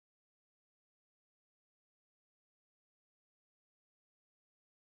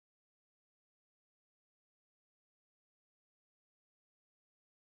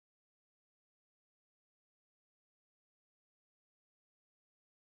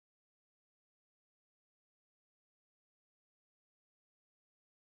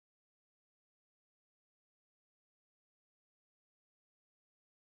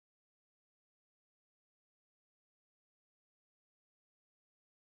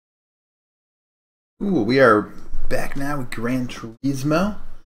Ooh, we are back now with Gran Turismo.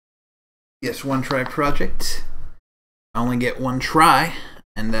 Yes, one try project. I only get one try,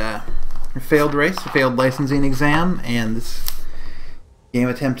 and a failed race, a failed licensing exam, and this game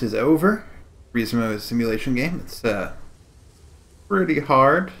attempt is over. Turismo is a simulation game. It's pretty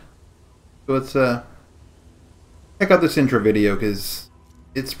hard. So let's check out this intro video because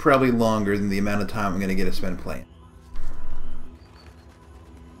it's probably longer than the amount of time I'm going to get to spend playing.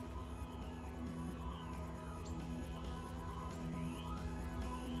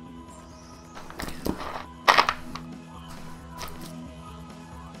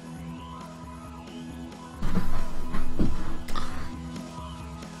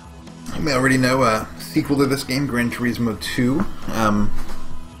 You may already know a sequel to this game, Gran Turismo 2,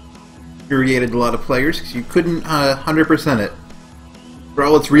 infuriated a lot of players because you couldn't 100% it. For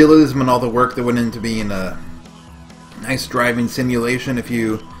all its realism and all the work that went into being a nice driving simulation, if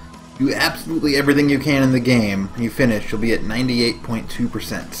you do absolutely everything you can in the game and you finish, you'll be at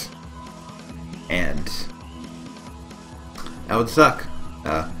 98.2%. And that would suck.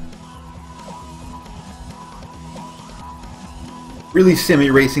 Really,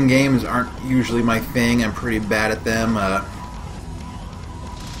 semi-racing games aren't usually my thing. I'm pretty bad at them.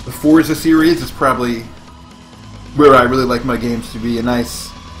 The Forza series is probably where I really like my games to be. A nice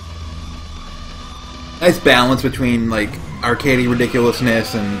balance between like arcadey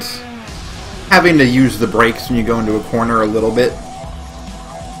ridiculousness and having to use the brakes when you go into a corner a little bit.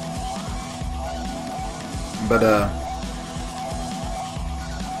 But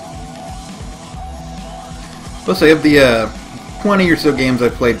plus I have the 20 or so games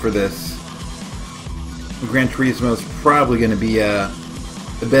I've played for this. Gran Turismo is probably going to be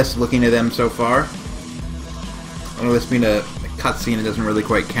the best looking of them so far. I know this being a cutscene, it doesn't really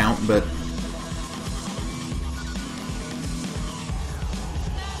quite count, but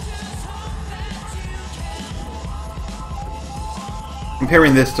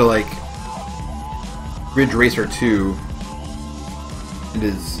comparing this to like Ridge Racer 2, it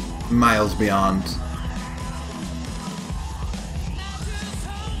is miles beyond.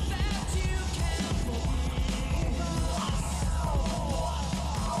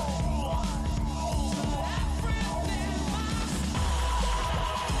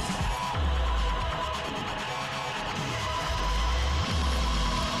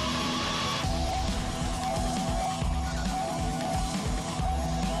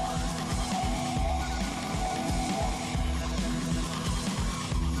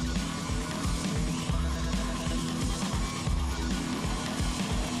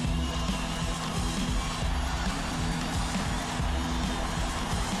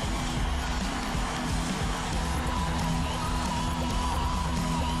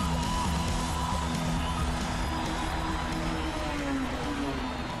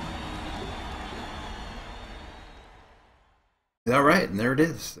 Alright, and there it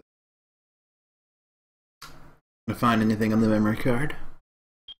is. Gonna find anything on the memory card?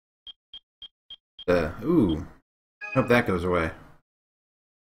 Ooh. Hope that goes away.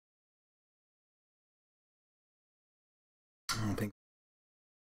 I don't think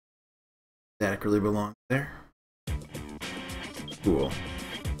that really belongs there. Cool.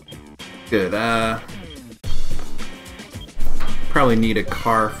 Good, probably need a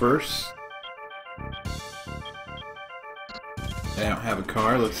car first. I don't have a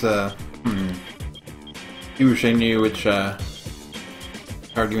car. Let's I wish I knew which car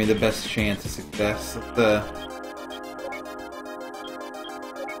would give me the best chance of success. Let's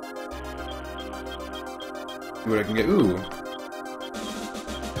see what I can get. Ooh.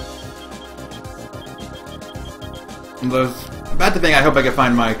 I was about to think I hope I can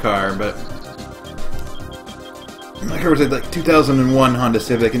find my car, but my car was like 2001 Honda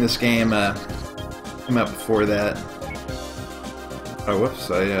Civic, and this game came out before that. Oh, whoops,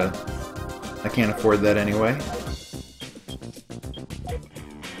 I can't afford that anyway.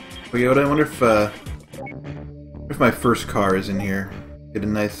 Toyota, I wonder if my first car is in here. Get a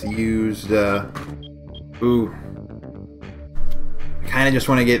nice used, ooh. I kinda just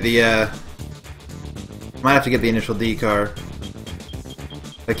want to get the, might have to get the initial D car.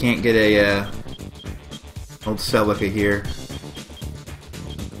 I can't get a, old Celica here.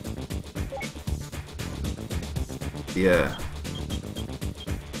 Yeah.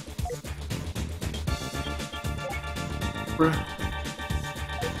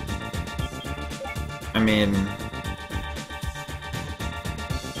 I mean,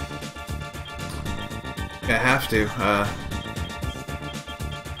 I have to.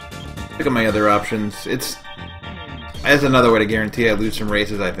 Look at my other options. It's as another way to guarantee I lose some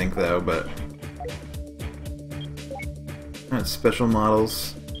races, I think, though. But special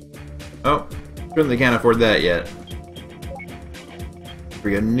models. Oh, Certainly can't afford that yet.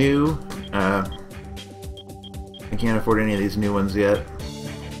 We got new. I can't afford any of these new ones yet.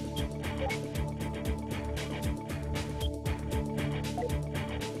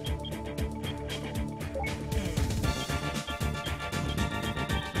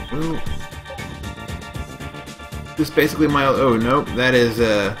 Ooh. This is basically mild. Oh nope, that is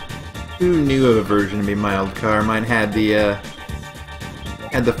too new of a version to be mild car. Mine had the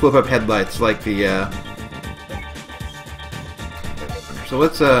flip-up headlights like the. So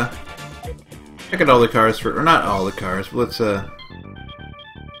let's check out all the cars for, or not all the cars, but let's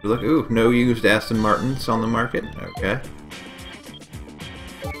look. Ooh, no used Aston Martins on the market. Okay,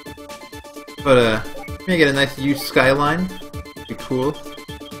 but can I get a nice used Skyline? Be cool.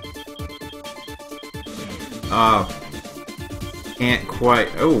 Oh, can't quite.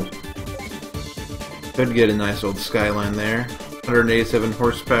 Oh, could get a nice old Skyline there. 187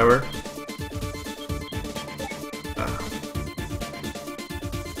 horsepower.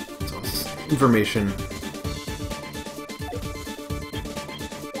 Information.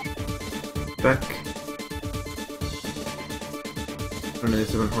 Spec.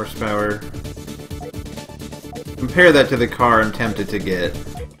 187 horsepower. Compare that to the car I'm tempted to get.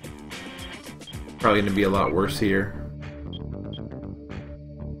 Probably going to be a lot worse here.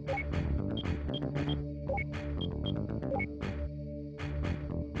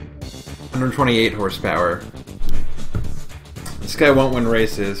 $128 horsepower. This guy won't win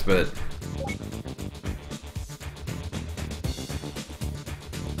races, but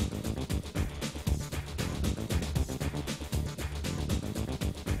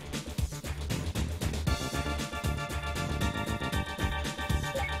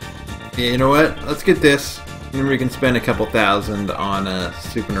yeah, you know what? Let's get this. Then we can spend a couple thousand on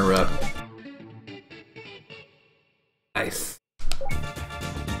souping her up. Nice.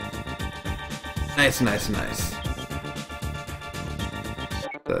 Nice, nice, nice.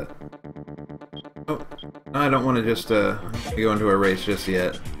 Oh, I don't want to just go into a race just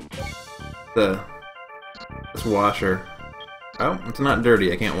yet. This washer. Oh, it's not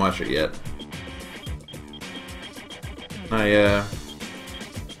dirty. I can't wash it yet.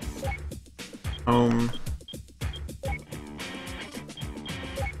 Home.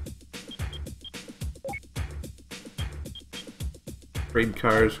 Trade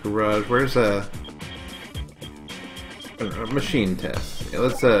cars, garage. Where's a machine test? Yeah,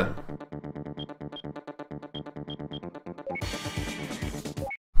 let's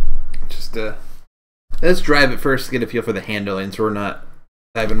let's drive it first to get a feel for the handling, so we're not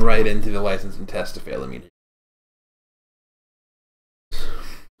diving right into the licensing test to fail immediately.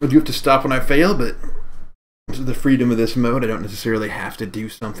 I do have to stop when I fail, but to the freedom of this mode, I don't necessarily have to do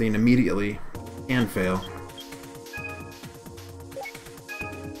something immediately and fail.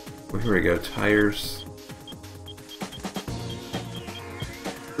 Well, here we go. Tires.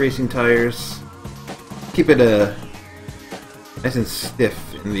 Racing tires. Keep it nice and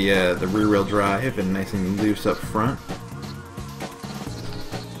stiff in the rear-wheel drive and nice and loose up front.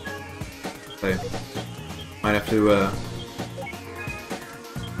 I might have to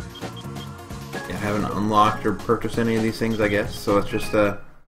haven't unlocked or purchased any of these things, I guess. So let's just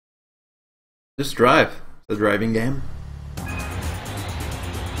drive. It's a driving game.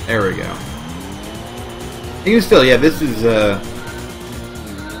 There we go. Even still, yeah, this is a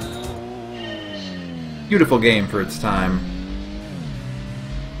beautiful game for its time.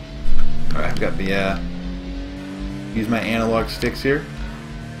 Alright, I've got the use my analog sticks here.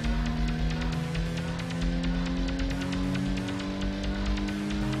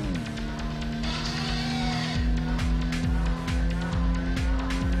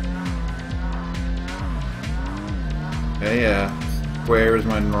 Okay, square is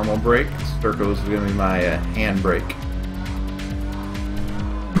my normal brake. Circle is going to be my hand brake.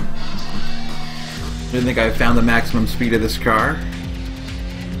 I didn't think I found the maximum speed of this car.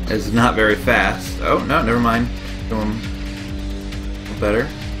 It's not very fast. Oh, no, never mind. Going a little better.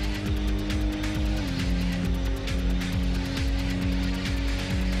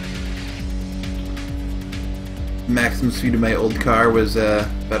 Maximum speed of my old car was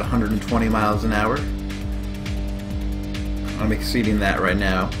about 120 miles an hour. I'm exceeding that right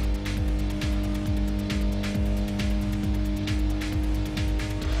now.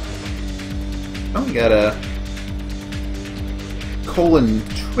 Oh, we got a colon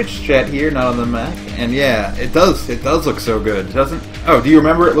Twitch chat here, not on the Mac, and yeah, it does look so good, doesn't? Oh, do you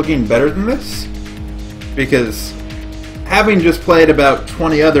remember it looking better than this? Because having just played about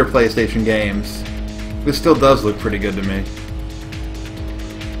 20 other PlayStation games, this still does look pretty good to me.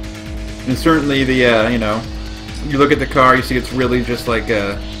 And certainly the you know, you look at the car, you see it's really just like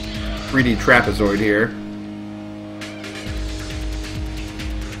a 3D trapezoid here.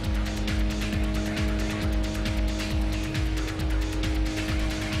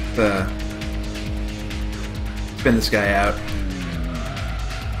 Spin this guy out.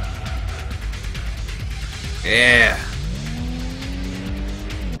 Yeah.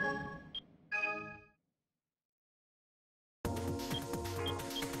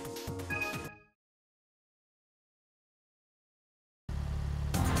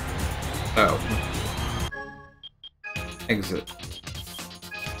 Oh. Exit.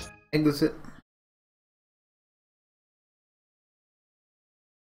 Exit.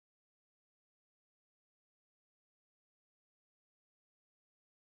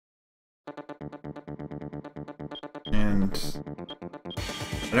 And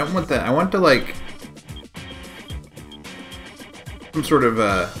I don't want that. I want to like some sort of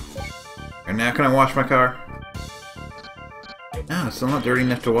and now can I wash my car? No, it's still not dirty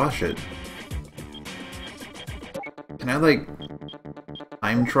enough to wash it. Can I like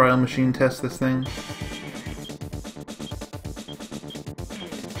time trial machine test this thing?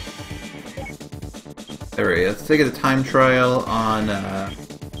 There we go. Let's take it a time trial on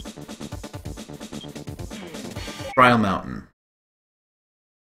Trial Mountain.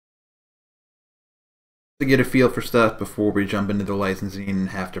 To get a feel for stuff before we jump into the licensing and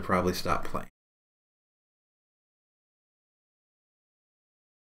have to probably stop playing.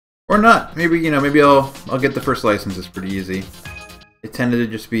 Or not. Maybe, you know, maybe I'll get the first license. It's pretty easy. It tended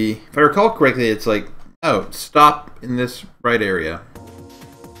to just be, if I recall correctly, it's like, oh, stop in this right area.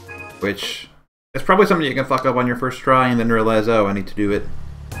 Which, that's probably something you can fuck up on your first try and then realize, oh, I need to do it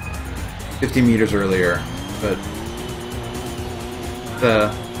 50 meters earlier. But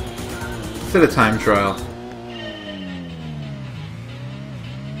it's a time trial.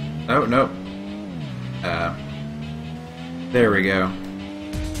 Oh, no. There we go.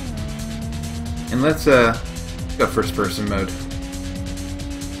 And let's go first person mode.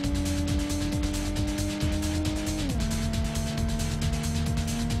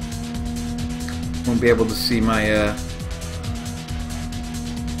 Won't be able to see my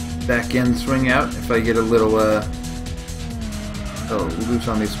back end swing out if I get a little loose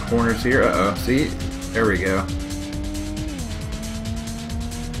on these corners here. Uh-oh, see? There we go.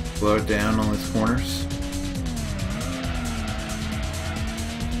 Slow it down on these corners.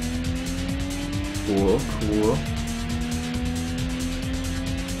 Cool, cool.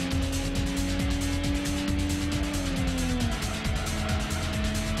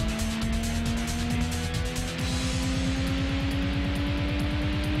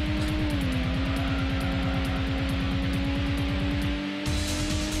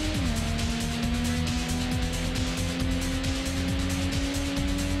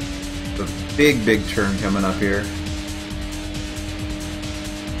 A big turn coming up here.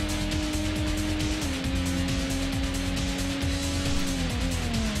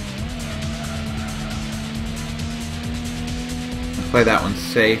 Play that one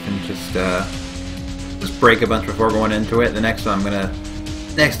safe and just break a bunch before going into it. The next time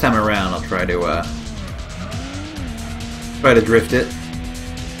next time around I'll try to drift it.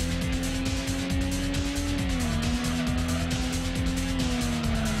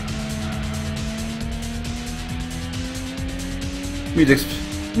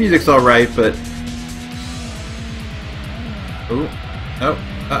 Music's all right, but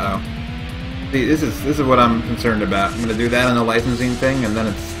uh-oh. See, this is what I'm concerned about. I'm gonna do that on the licensing thing, and then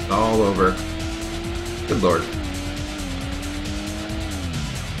it's all over. Good lord.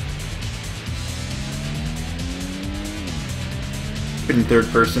 In third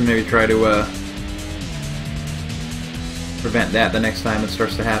person, maybe try to prevent that the next time it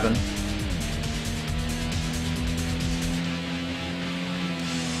starts to happen.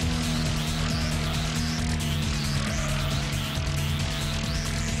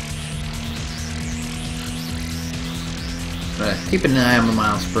 Keep an eye on the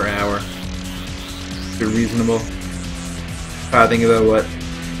miles per hour. They're reasonable. I think about what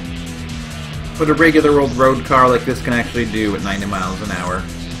a regular old road car like this can actually do at 90 miles an hour.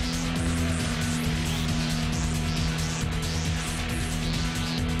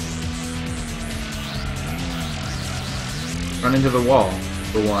 Run into the wall,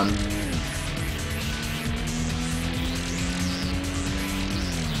 for one.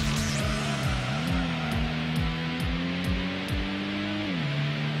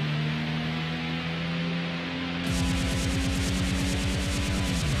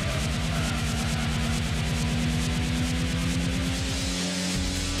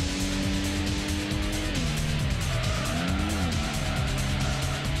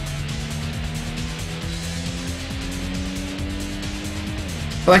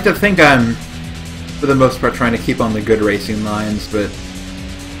 I like to think I'm, for the most part, trying to keep on the good racing lines, but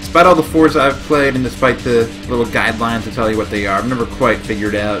despite all the Forza I've played and despite the little guidelines to tell you what they are, I've never quite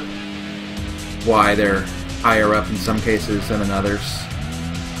figured out why they're higher up in some cases than in others.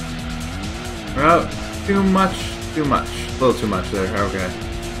 Well, too much. A little too much there, okay.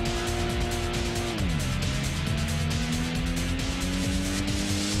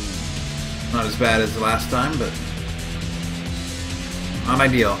 Not as bad as the last time, but not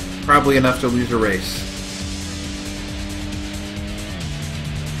ideal. Probably enough to lose a race.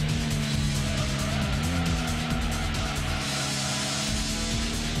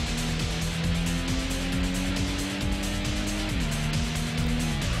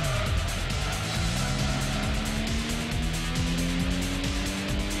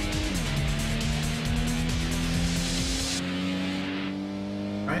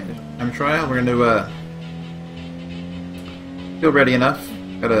 Time trial. We're going to feel ready enough.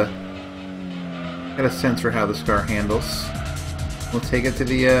 Got a sense for how this car handles. We'll take it to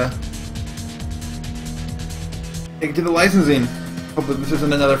the licensing. Hope that this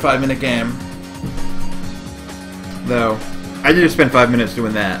isn't another 5-minute game. Though I did just spend 5 minutes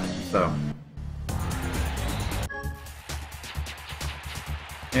doing that, so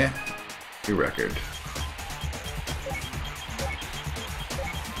yeah, new record.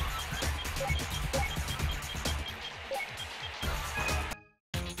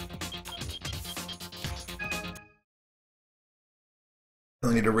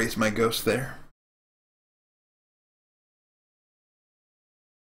 I need to erase my ghost there.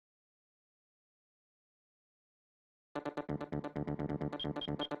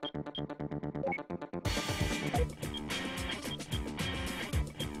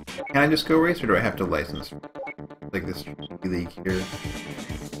 Can I just go race, or do I have to license? Like this league here.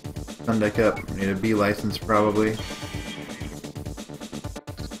 Sunday Cup. Need a B license probably.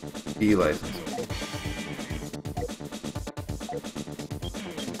 B license.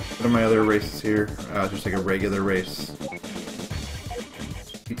 What are my other races here? Just like a regular race.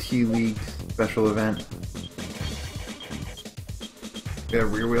 PT League special event. We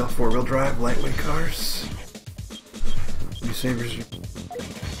got rear wheel, 4-wheel drive, lightweight cars. New Savers.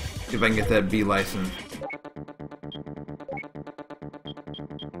 See if I can get that B license.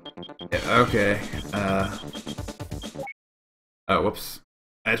 Yeah, okay. Oh, whoops.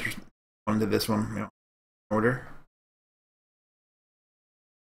 I just wanted this one. You know, order.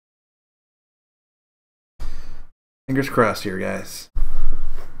 Fingers crossed here, guys.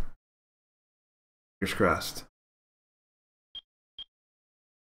 Fingers crossed.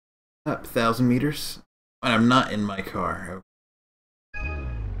 Up 1,000 meters. And I'm not in my car.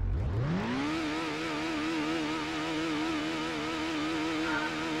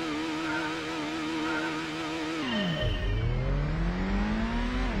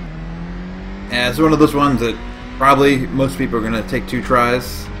 Yeah, it's one of those ones that probably most people are going to take 2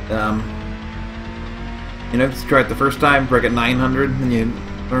 tries. You know, just try it the first time, break at 900, and you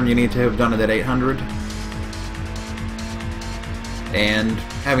learn you need to have done it at 800. And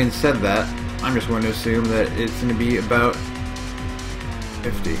having said that, I'm just going to assume that it's going to be about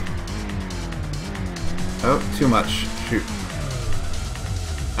 50. Oh, too much. Shoot.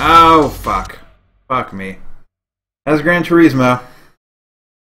 Oh, fuck. Fuck me. That's Gran Turismo.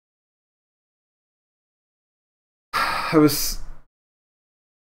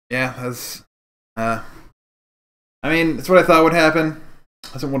 I mean, it's what I thought would happen.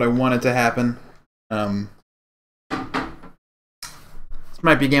 That's what I wanted to happen. This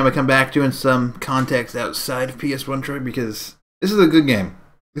might be a game I come back to in some context outside of PS1 Troy, because this is a good game.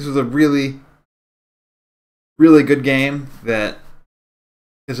 This is a really, really good game that,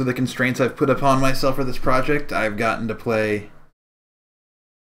 because of the constraints I've put upon myself for this project, I've gotten to play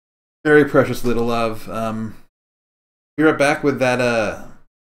very precious little of. Be right back with that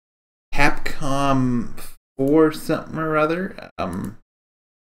Capcom 4 something or other. I don't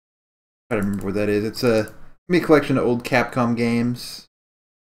remember what that is. It's a collection of old Capcom games.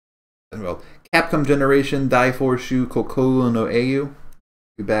 Well, Capcom Generation Dai Shu Kokoro no Eiyu.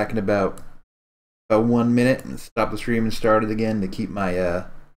 Be back in about 1 minute and stop the stream and start it again to keep my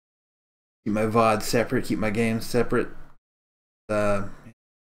VOD separate, keep my games separate. Gran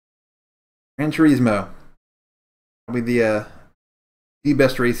Turismo. Probably the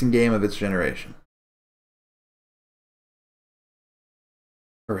best racing game of its generation.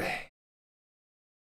 Hooray.